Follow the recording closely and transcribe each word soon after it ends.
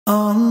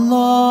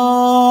Allahu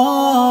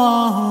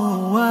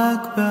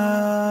Akbar.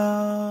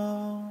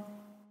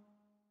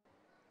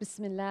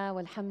 Bismillah,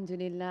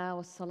 walhamdulillah,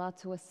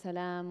 wassalatu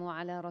wassalamu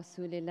ala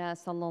rasulillah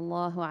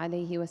sallallahu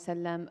alayhi wa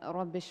sallam.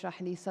 Rabbi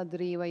shrah li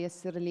sadri wa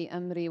yassir li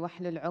amri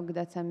wahlul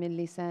uqdatan min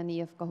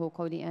lisani yafqahu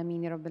qawli.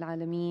 Amin ya rabbil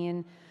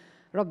alameen.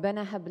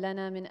 ربنا هب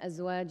لنا من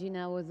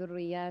أزواجنا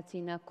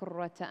وذرياتنا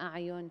قرة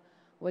أعين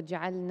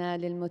واجعلنا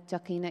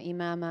للمتقين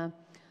إماما.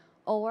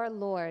 O our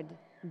Lord,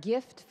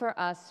 gift for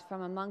us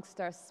from amongst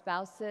our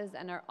spouses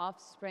and our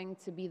offspring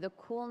to be the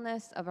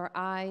coolness of our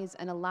eyes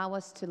and allow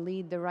us to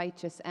lead the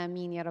righteous.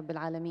 Ameen ya Rabbil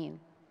Alameen.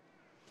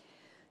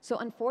 So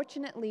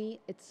unfortunately,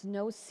 it's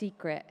no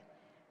secret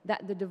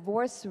that the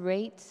divorce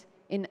rate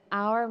in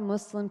our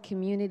Muslim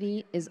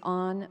community is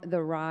on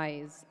the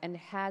rise and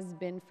has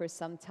been for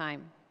some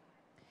time.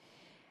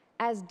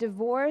 As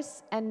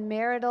divorce and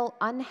marital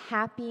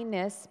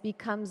unhappiness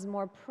becomes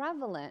more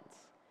prevalent,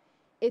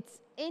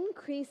 it's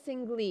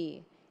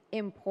increasingly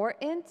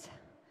important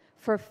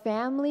for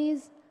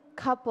families,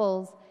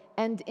 couples,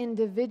 and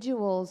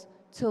individuals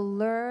to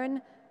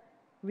learn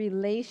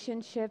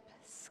relationship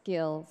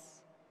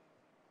skills.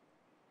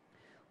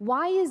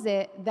 Why is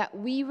it that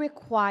we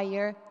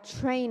require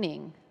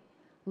training,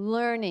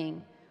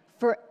 learning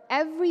for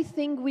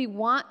everything we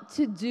want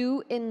to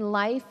do in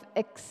life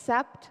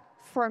except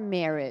for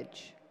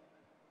marriage?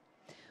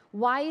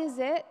 Why is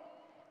it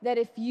that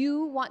if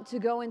you want to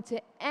go into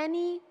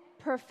any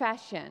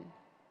profession,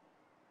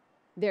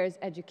 there's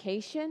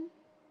education,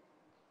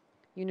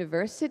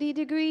 university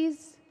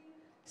degrees,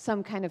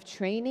 some kind of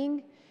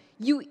training?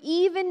 You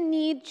even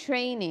need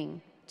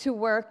training to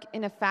work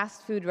in a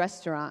fast food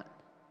restaurant.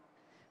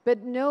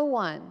 But no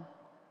one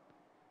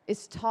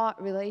is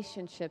taught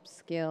relationship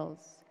skills,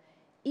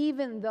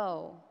 even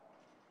though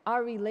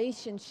our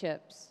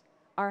relationships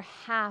are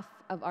half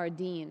of our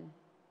deen.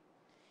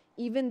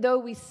 Even though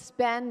we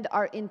spend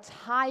our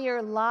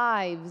entire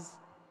lives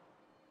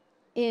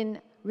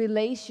in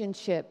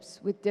relationships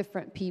with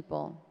different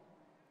people.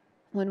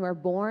 When we're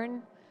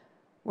born,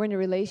 we're in a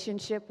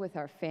relationship with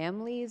our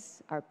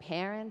families, our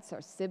parents,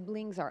 our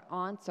siblings, our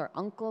aunts, our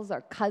uncles,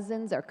 our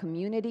cousins, our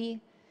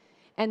community.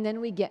 And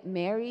then we get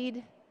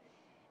married,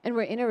 and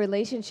we're in a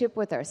relationship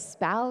with our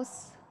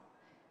spouse.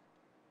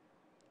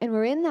 And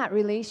we're in that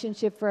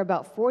relationship for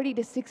about 40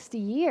 to 60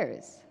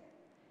 years.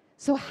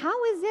 So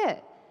how is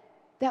it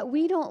that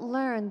we don't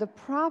learn the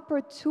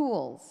proper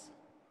tools,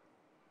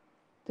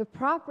 the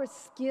proper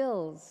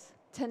skills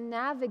to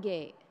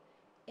navigate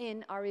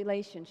in our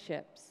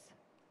relationships?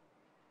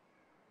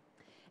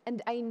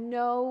 And I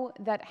know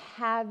that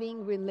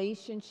having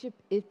relationship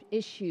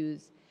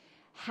issues,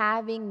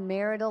 having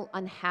marital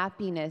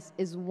unhappiness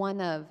is one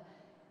of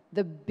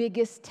the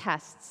biggest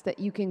tests that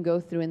you can go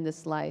through in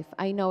this life.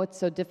 I know it's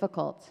so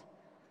difficult.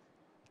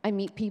 I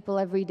meet people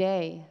every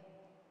day.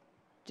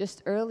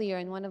 Just earlier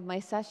in one of my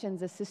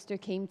sessions, a sister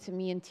came to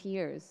me in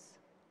tears.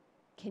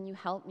 Can you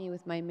help me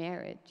with my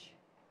marriage?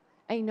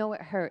 I know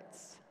it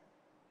hurts.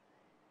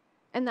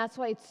 And that's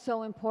why it's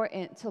so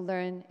important to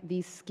learn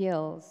these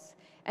skills.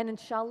 And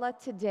inshallah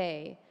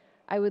today,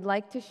 I would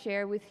like to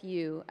share with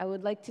you, I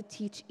would like to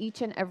teach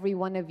each and every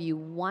one of you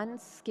one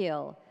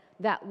skill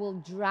that will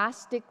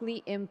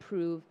drastically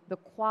improve the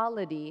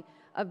quality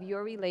of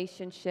your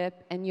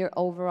relationship and your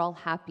overall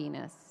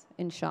happiness,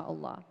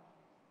 inshallah.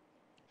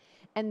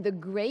 And the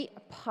great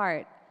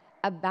part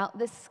about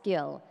the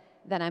skill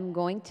that I'm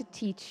going to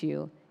teach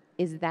you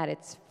is that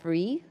it's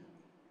free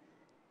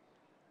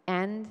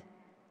and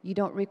you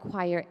don't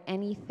require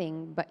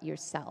anything but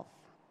yourself.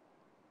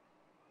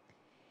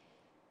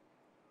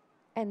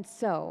 And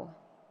so,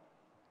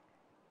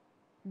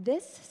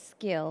 this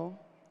skill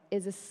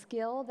is a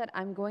skill that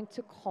I'm going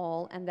to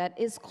call, and that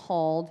is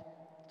called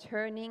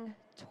turning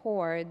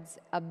towards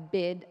a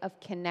bid of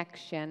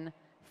connection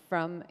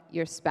from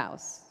your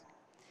spouse.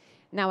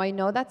 Now, I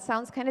know that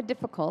sounds kind of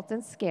difficult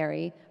and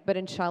scary, but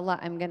inshallah,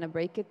 I'm going to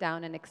break it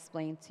down and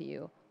explain to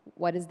you.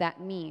 What does that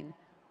mean?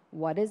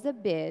 What is a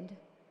bid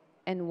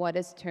and what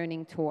is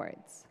turning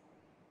towards?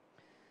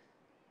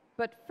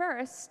 But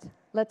first,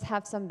 let's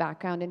have some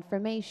background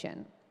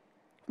information.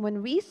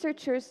 When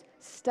researchers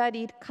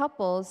studied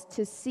couples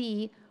to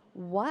see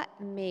what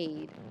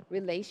made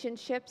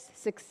relationships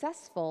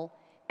successful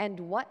and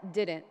what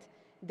didn't,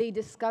 they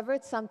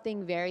discovered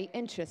something very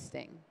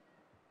interesting.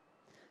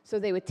 So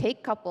they would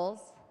take couples,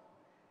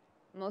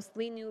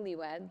 mostly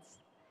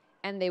newlyweds,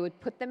 and they would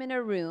put them in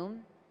a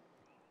room,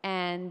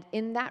 and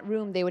in that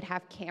room they would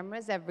have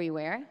cameras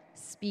everywhere,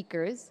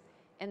 speakers,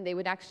 and they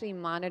would actually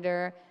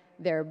monitor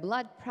their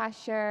blood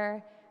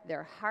pressure,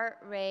 their heart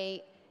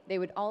rate. They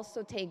would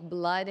also take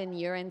blood and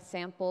urine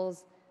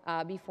samples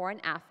before and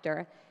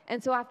after.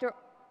 And so after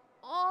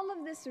all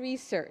of this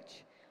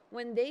research,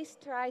 when they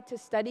tried to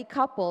study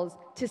couples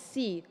to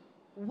see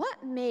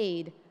what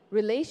made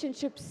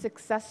relationships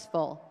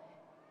successful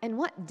and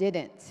what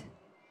didn't,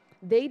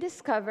 they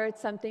discovered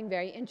something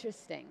very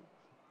interesting.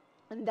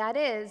 And that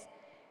is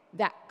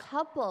that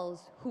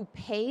couples who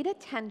paid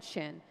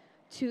attention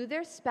to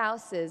their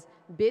spouse's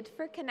bid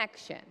for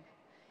connection.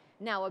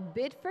 Now, a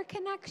bid for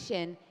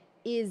connection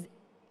is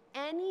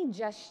any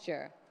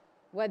gesture,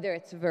 whether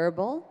it's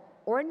verbal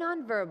or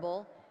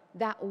nonverbal,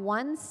 that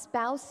one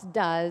spouse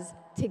does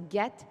to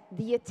get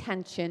the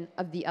attention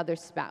of the other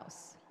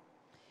spouse.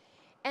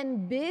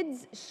 And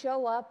bids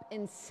show up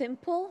in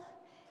simple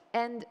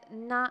and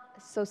not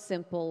so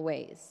simple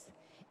ways.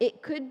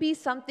 It could be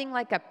something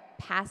like a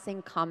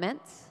passing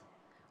comment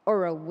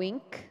or a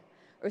wink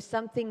or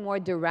something more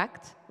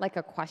direct like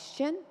a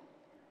question.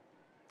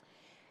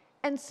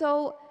 And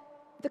so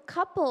the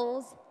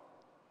couples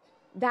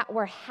that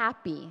were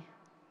happy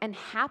and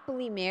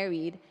happily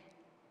married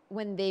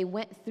when they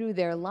went through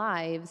their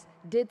lives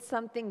did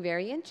something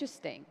very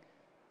interesting.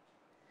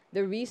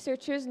 The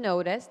researchers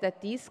noticed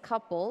that these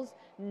couples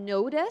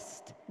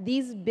noticed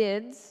these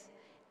bids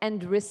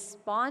and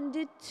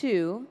responded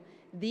to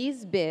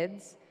these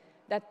bids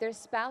that their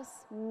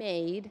spouse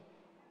made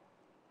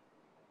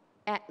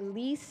at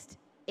least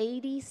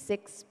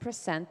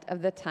 86%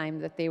 of the time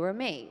that they were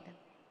made.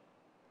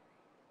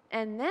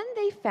 And then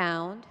they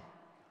found,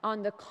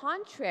 on the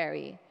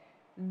contrary,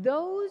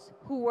 those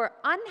who were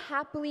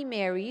unhappily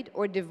married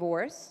or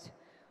divorced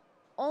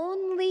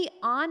only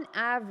on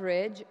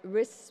average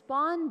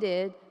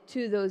responded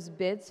to those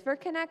bids for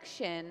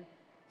connection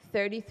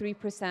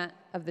 33%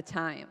 of the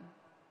time.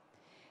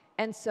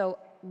 And so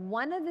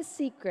one of the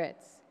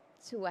secrets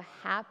to a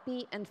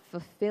happy and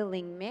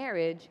fulfilling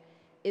marriage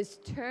is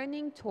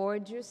turning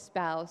towards your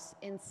spouse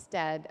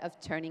instead of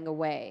turning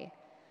away.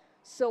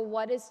 So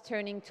what is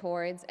turning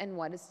towards and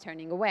what is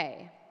turning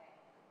away?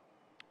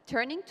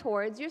 Turning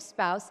towards your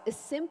spouse is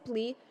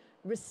simply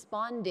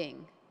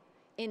responding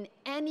in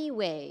any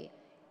way,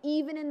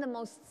 even in the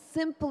most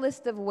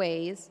simplest of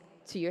ways,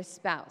 to your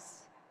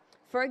spouse.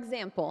 For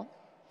example,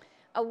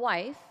 a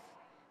wife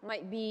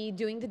might be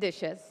doing the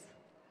dishes,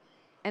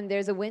 and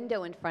there's a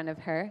window in front of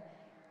her,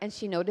 and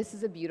she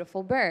notices a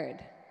beautiful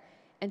bird.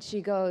 And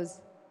she goes,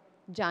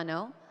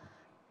 "Jano,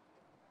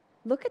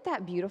 look at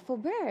that beautiful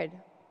bird.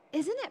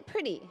 Isn't it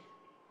pretty?"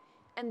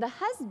 And the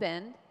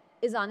husband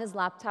is on his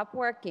laptop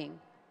working,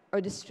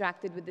 or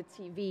distracted with the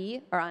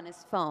TV or on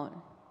his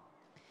phone.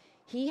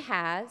 He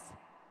has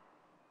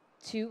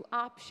two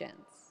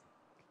options.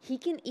 He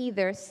can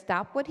either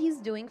stop what he's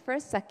doing for a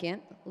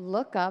second,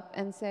 look up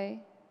and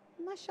say,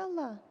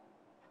 "MashaAllah,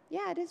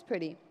 yeah, it is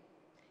pretty,"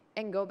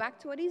 and go back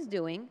to what he's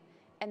doing,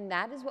 and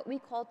that is what we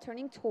call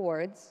turning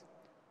towards.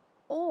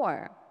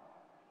 Or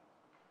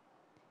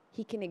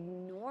he can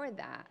ignore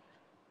that,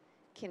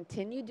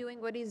 continue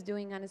doing what he's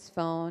doing on his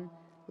phone,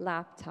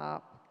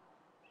 laptop,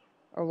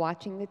 or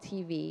watching the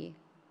TV,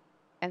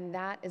 and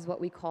that is what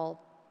we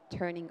call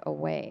turning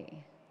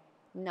away,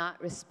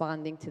 not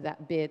responding to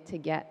that bid to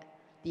get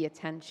the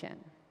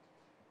attention.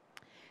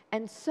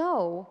 And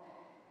so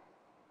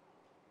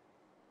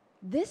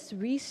this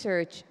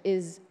research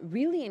is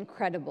really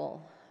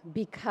incredible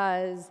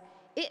because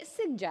it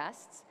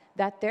suggests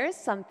that there is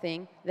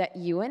something that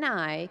you and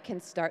I can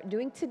start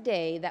doing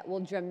today that will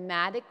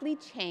dramatically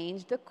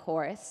change the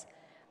course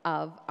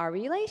of our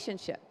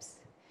relationships.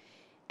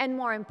 And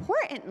more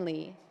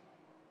importantly,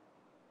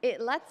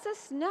 it lets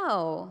us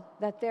know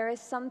that there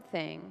is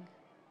something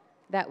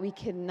that we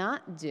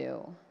cannot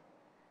do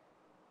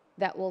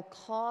that will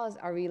cause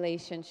our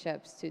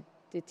relationships to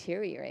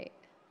deteriorate,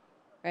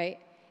 right?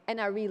 And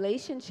our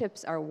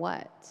relationships are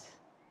what?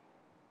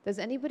 Does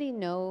anybody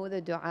know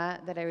the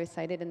dua that I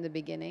recited in the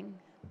beginning?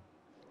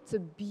 It's a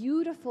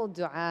beautiful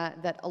dua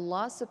that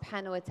Allah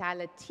subhanahu wa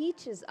ta'ala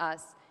teaches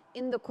us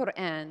in the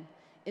Quran,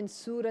 in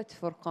Surah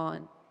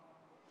Furqan.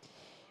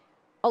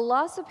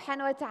 Allah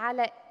subhanahu wa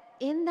ta'ala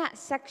in that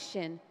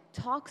section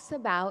talks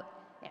about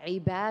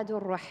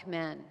Ibadur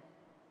Rahman,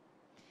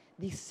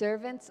 the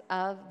servants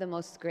of the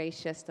most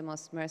gracious, the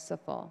most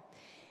merciful.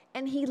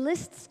 And he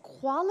lists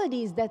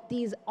qualities that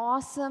these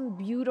awesome,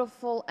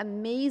 beautiful,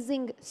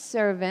 amazing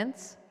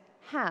servants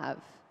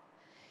have.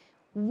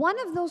 One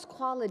of those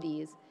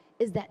qualities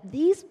is that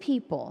these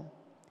people,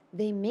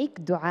 they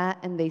make dua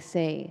and they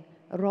say,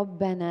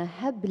 رَبَّنَا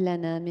هَبْ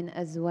لَنَا مِنْ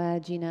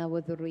أَزْوَاجِنَا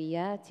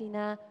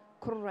وَذُرِّيَّاتِنَا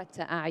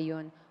قُرَّةَ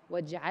أَعْيُنٍ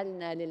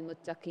وَاجْعَلْنَا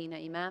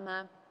لِلْمُتَّقِينَ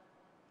إِمَامًا.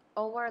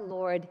 O our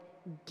Lord,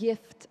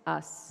 gift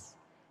us,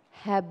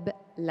 هَبْ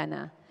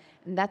لَنَا.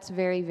 And that's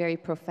very, very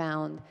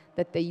profound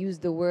that they use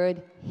the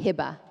word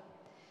hiba,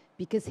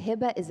 because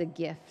hiba is a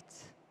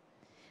gift.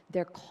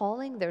 They're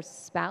calling their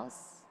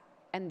spouse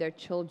and their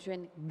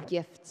children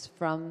gifts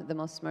from the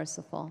most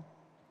merciful,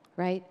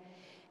 right?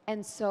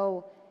 And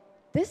so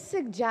this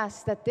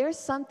suggests that there's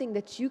something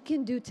that you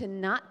can do to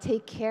not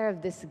take care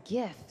of this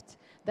gift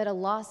that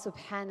Allah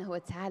subhanahu wa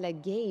ta'ala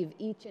gave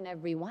each and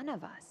every one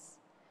of us.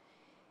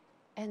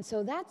 And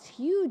so that's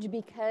huge,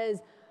 because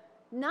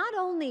not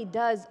only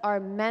does our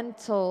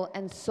mental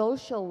and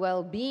social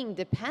well-being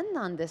depend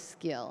on this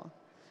skill,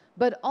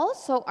 but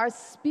also our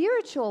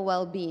spiritual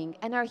well-being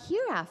and our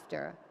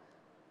hereafter.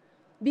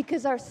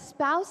 Because our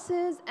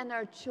spouses and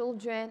our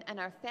children and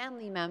our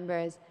family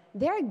members,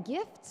 they're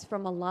gifts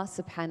from Allah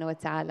subhanahu wa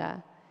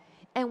ta'ala.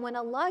 And when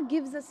Allah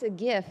gives us a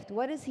gift,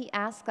 what does He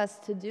ask us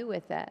to do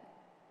with it?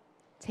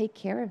 Take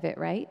care of it,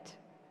 right?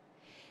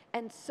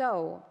 And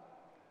so,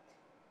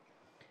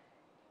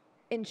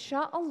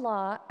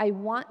 Insha'Allah, I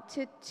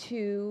wanted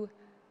to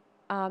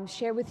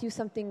share with you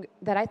something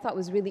that I thought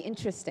was really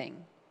interesting.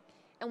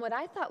 And what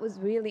I thought was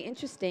really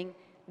interesting,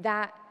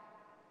 that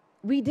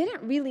we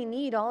didn't really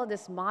need all of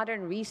this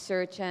modern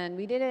research, and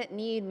we didn't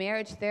need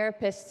marriage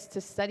therapists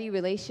to study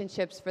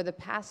relationships for the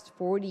past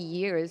 40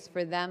 years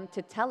for them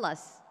to tell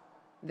us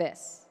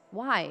this.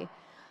 Why?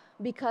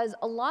 Because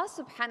Allah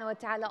subhanahu wa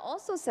ta'ala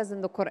also says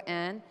in the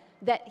Quran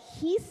that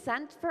He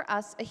sent for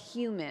us a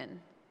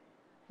human,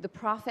 the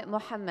Prophet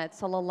Muhammad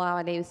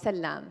sallallahu alayhi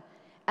wasallam,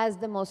 as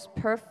the most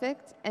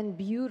perfect and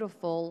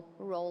beautiful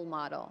role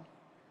model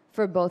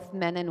for both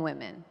men and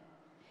women.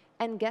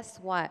 And guess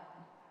what?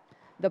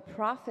 The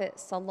Prophet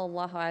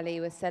sallallahu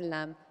alaihi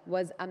wasallam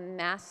was a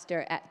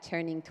master at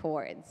turning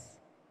towards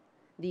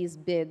these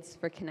bids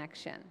for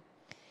connection.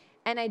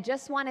 And I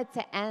just wanted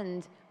to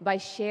end by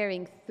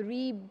sharing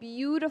 3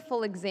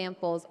 beautiful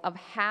examples of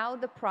how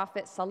the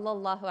Prophet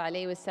sallallahu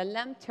alaihi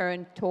wasallam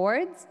turned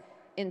towards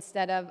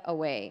instead of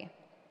away.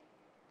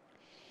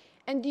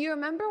 And do you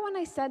remember when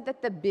I said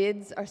that the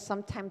bids are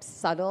sometimes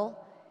subtle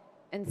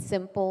and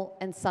simple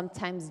and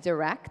sometimes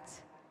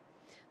direct?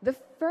 The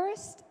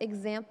first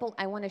example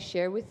I want to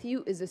share with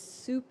you is a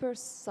super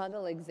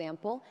subtle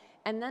example,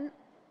 and then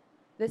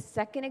the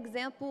second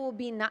example will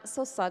be not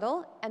so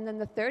subtle, and then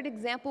the third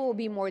example will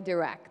be more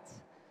direct,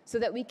 so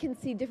that we can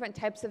see different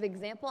types of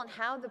example and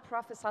how the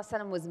Prophet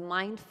ﷺ was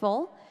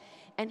mindful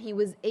and he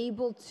was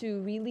able to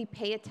really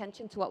pay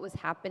attention to what was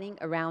happening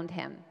around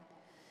him.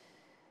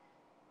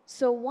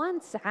 So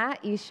once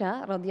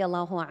Aisha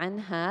radiallahu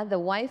anha, the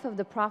wife of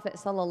the Prophet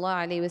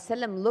sallallahu alaihi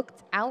wasallam,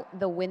 looked out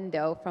the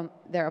window from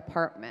their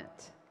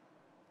apartment.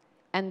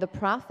 And the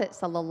Prophet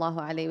sallallahu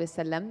alaihi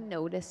wasallam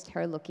noticed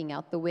her looking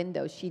out the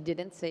window. She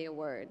didn't say a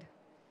word.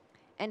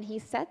 And he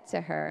said to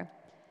her,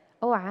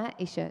 "Oh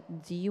Aisha,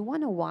 do you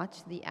want to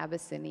watch the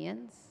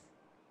Abyssinians?"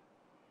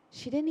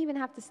 She didn't even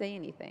have to say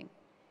anything.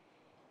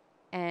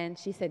 And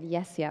she said,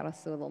 "Yes, Ya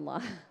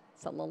Rasulullah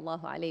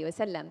sallallahu alaihi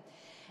wasallam."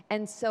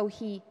 And so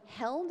he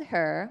held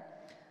her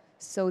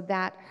so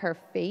that her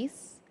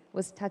face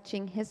was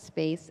touching his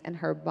face and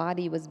her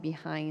body was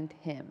behind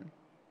him.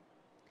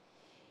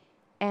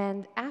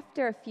 And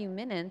after a few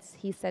minutes,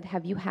 he said,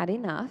 "Have you had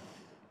enough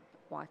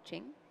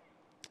watching?"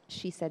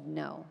 She said,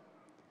 "No."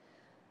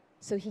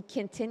 So he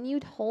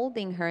continued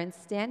holding her and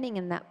standing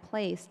in that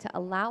place to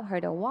allow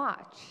her to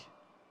watch.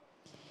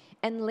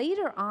 And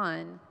later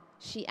on,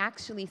 she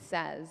actually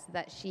says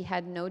that she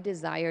had no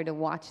desire to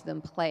watch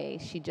them play.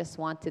 She just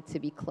wanted to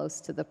be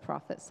close to the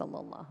Prophet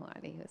sallallahu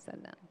alaihi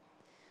wasallam.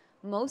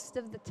 Most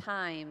of the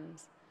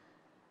times,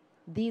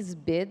 these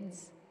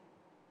bids,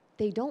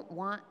 they don't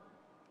want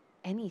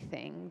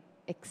anything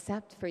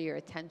except for your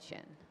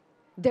attention.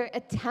 They're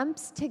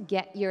attempts to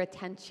get your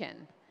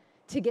attention,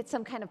 to get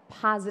some kind of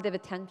positive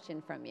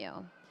attention from you.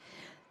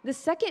 The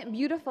second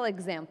beautiful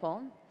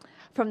example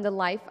from the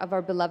life of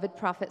our beloved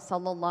Prophet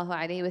sallallahu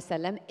alaihi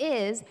wasallam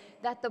is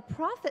that the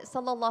Prophet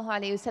sallallahu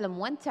alaihi wasallam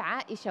went to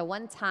Aisha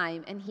one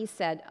time and he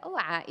said, "Oh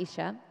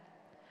Aisha,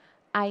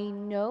 I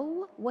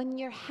know when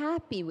you're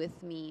happy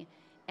with me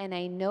and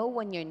I know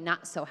when you're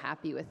not so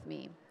happy with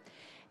me."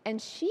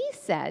 And she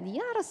said,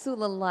 "Ya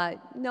Rasulullah,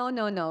 no,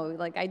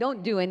 like I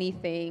don't do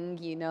anything,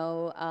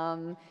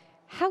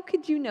 how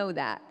could you know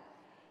that?"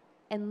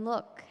 And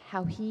look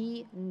how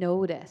he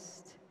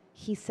noticed.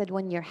 He said,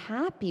 "When you're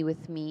happy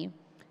with me,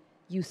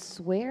 you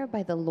swear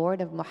by the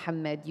Lord of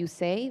Muhammad. You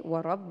say, wa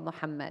Rabb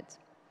Muhammad.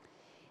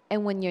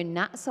 And when you're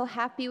not so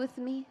happy with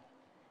me,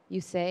 you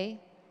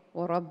say,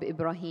 wa Rabb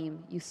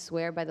Ibrahim. You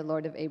swear by the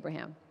Lord of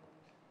Abraham."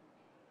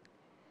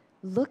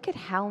 Look at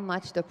how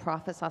much the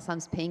Prophet ﷺ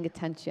is paying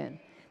attention,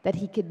 that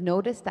he could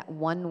notice that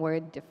one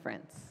word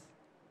difference.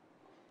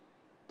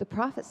 The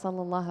Prophet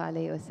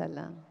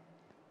ﷺ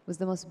was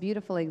the most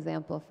beautiful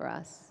example for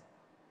us.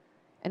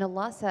 And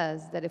Allah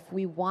says that if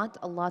we want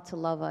Allah to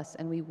love us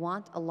and we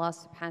want Allah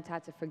subhanahu wa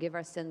ta'ala to forgive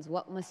our sins,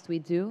 what must we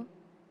do?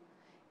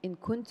 In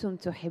kuntum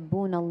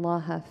tuhibbun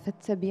Allah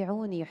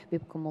fattabi'uni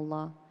yuhibbukum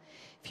Allah.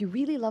 If you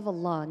really love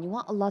Allah and you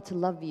want Allah to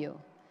love you,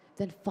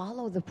 then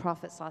follow the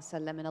Prophet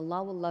ﷺ and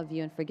Allah will love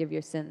you and forgive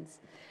your sins.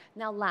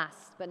 Now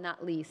last but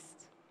not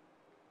least,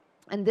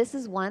 and this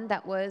is one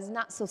that was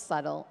not so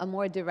subtle, a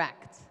more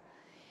direct.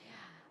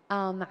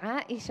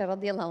 Aisha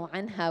radiallahu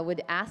anha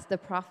would ask the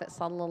Prophet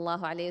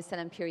sallallahu alaihi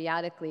wasallam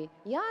periodically,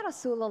 "Ya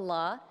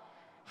Rasulullah,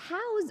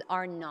 how's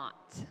our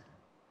knot?"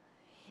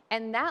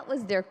 And that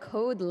was their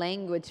code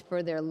language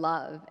for their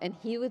love. And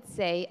he would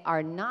say,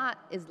 "Our knot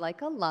is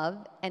like a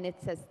love, and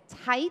it's as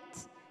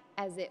tight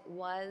as it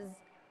was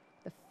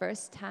the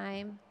first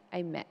time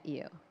I met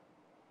you."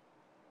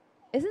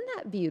 Isn't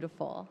that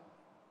beautiful?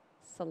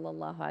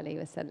 Sallallahu alaihi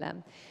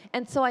wasallam.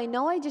 And so I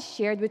know I just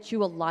shared with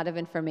you a lot of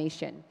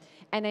information.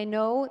 And I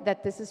know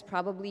that this is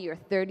probably your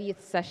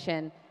 30th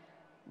session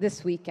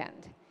this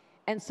weekend.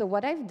 And so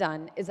what I've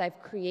done is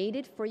I've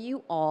created for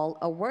you all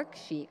a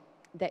worksheet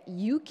that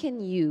you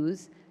can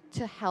use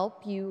to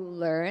help you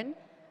learn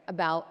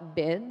about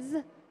bids,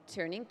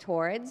 turning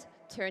towards,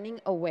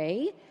 turning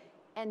away,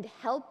 and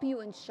help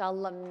you,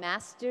 inshallah,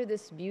 master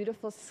this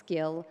beautiful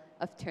skill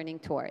of turning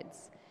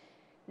towards.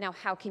 Now,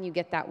 how can you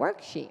get that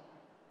worksheet?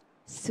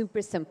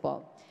 Super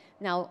simple.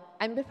 Now,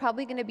 I'm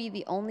probably going to be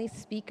the only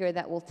speaker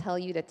that will tell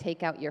you to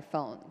take out your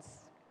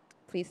phones.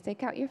 Please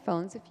take out your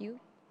phones if you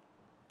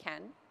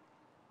can.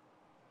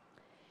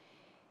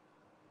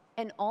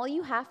 And all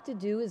you have to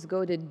do is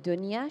go to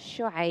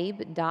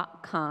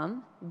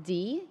duniashuaib.com,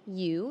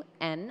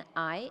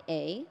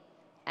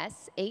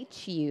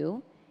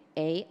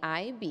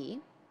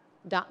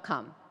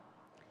 DUNIASHUAIB.com.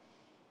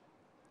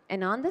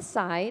 And on the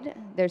side,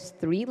 there's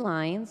 3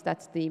 lines.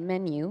 That's the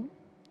menu.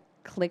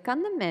 Click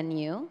on the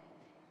menu,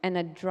 and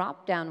a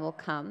drop-down will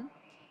come.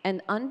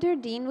 And under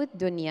Deen with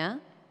Dunya,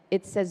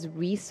 it says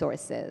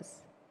Resources.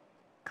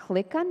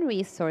 Click on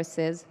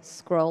Resources,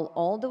 scroll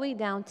all the way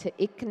down to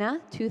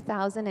ICNA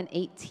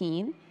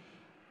 2018,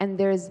 and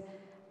there's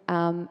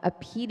a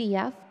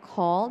PDF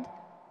called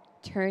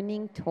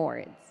Turning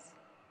Towards.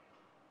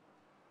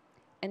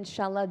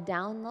 Inshallah,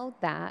 download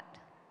that,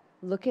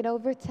 look it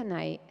over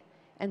tonight,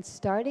 and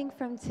starting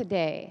from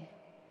today,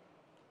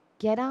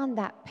 get on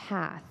that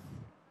path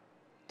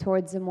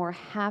towards a more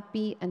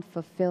happy and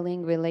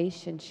fulfilling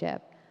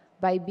relationship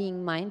by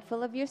being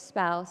mindful of your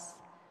spouse,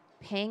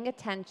 paying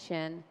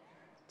attention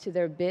to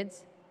their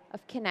bids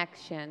of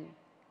connection,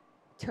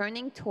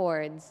 turning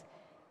towards,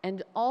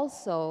 and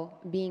also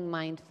being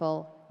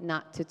mindful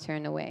not to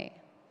turn away.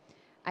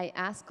 I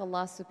ask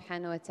Allah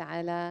subhanahu wa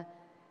ta'ala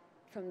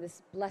from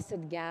this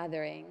blessed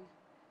gathering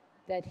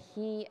that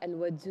He,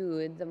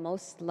 Al-Wadud, the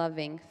most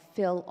loving,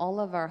 fill all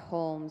of our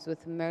homes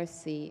with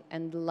mercy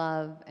and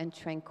love and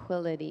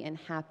tranquility and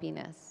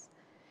happiness.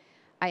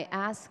 I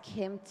ask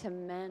Him to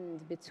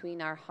mend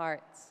between our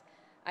hearts.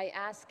 I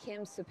ask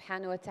Him,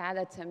 subhanahu wa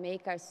ta'ala, to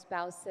make our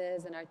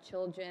spouses and our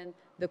children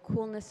the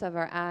coolness of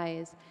our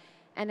eyes.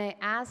 And I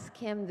ask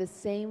Him the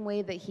same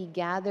way that He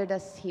gathered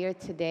us here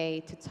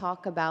today to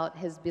talk about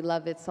His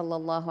beloved,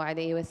 sallallahu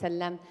alayhi wa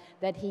sallam,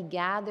 that He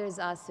gathers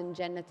us in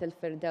Jannat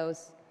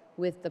al-Firdaus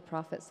with the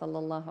Prophet,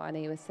 sallallahu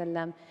alayhi wa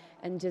sallam.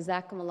 And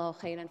jazakumullahu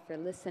khairan for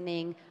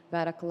listening.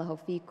 Barakallahu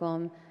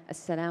feekum.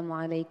 Assalamu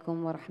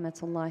alaikum wa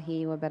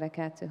rahmatullahi wa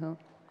barakatuhu.